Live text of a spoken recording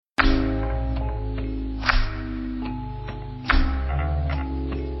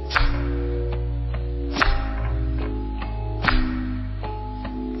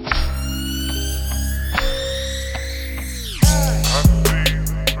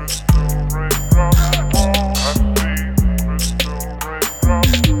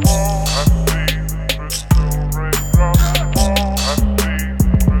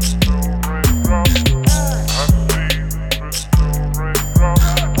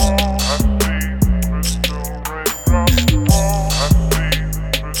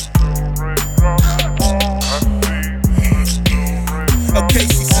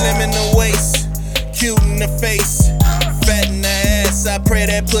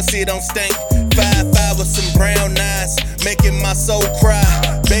pussy don't stink. 5'5" with some brown eyes, making my soul cry.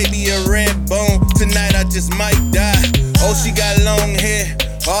 Baby a red bone, tonight I just might die. Oh, she got long hair,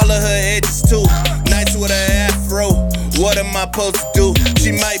 all of her edges too. Nights with her afro, what am I supposed to do?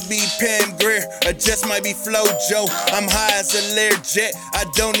 She might be Pam Grier, or just might be Flo Jo. I'm high as a Learjet, I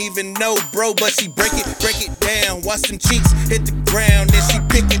don't even know, bro. But she break it down. Watch them cheeks hit the ground, then she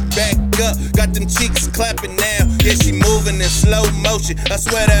pick it back up. Got them cheeks clapping now. Yeah, she moving in slow motion. I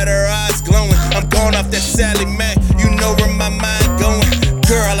swear that her eyes glowing. I'm going off that Sally Mac, you know where my mind going.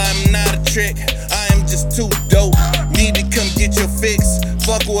 Girl, I'm not a trick, I am just too dope. Need to come get your fix,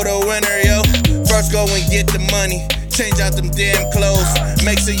 fuck with a winner, yo. First go and get the money, change out them damn clothes.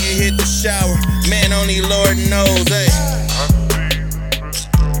 Make sure you hit the shower, man, only Lord knows, hey.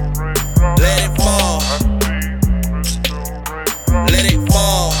 Let it fall. Let it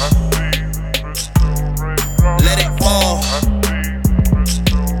fall. Let it fall.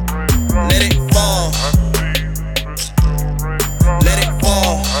 Let it fall. Let it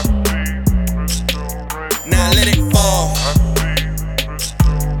fall. Now let it fall.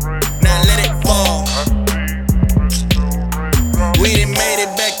 Now let it fall. We done made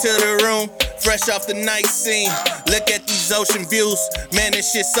it back to the room, fresh off the night scene. Look at these ocean views, man,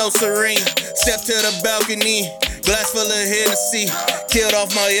 this shit so serene. Step to the balcony, glass full of Hennessy. Killed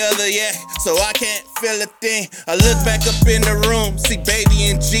off my other yak, so I can't feel a thing. I look back up in the room, see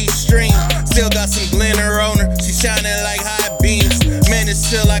baby in G-string. Still got some glitter on her, she shining like high beams. Man, it's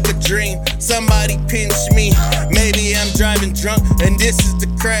still like a dream, somebody pinch me. Maybe I'm driving drunk, and this is the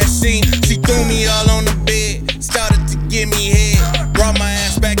crash scene. She threw me all on the bed, started to give me head. Brought my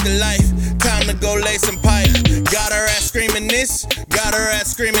ass back to life, time to go lay some pipe. Got her ass screaming this, got her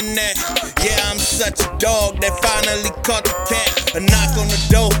ass screaming that. Yeah, I'm such a dog that finally caught the cat. A knock on the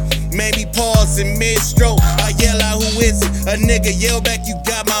door, maybe pause in mid-stroke. I yell out, who is it? A nigga yell back, you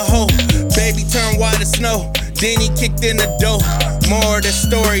got my hoe. Baby turned white as snow, then he kicked in the door. More of the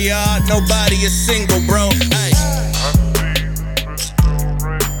story, y'all, nobody is single, bro. Ay.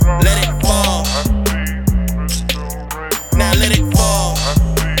 Let it fall. Now let it fall.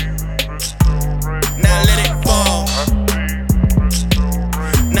 Now let it fall.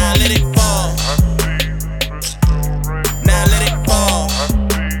 Now let it fall. Now let it fall.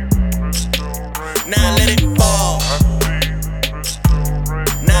 Now let it fall.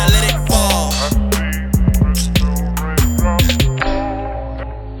 Now let it fall.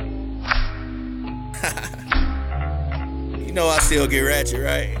 You know I still get ratchet,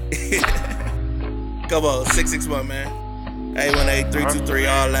 right? Come on, 661, man. 818-323,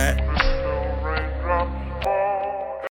 all that.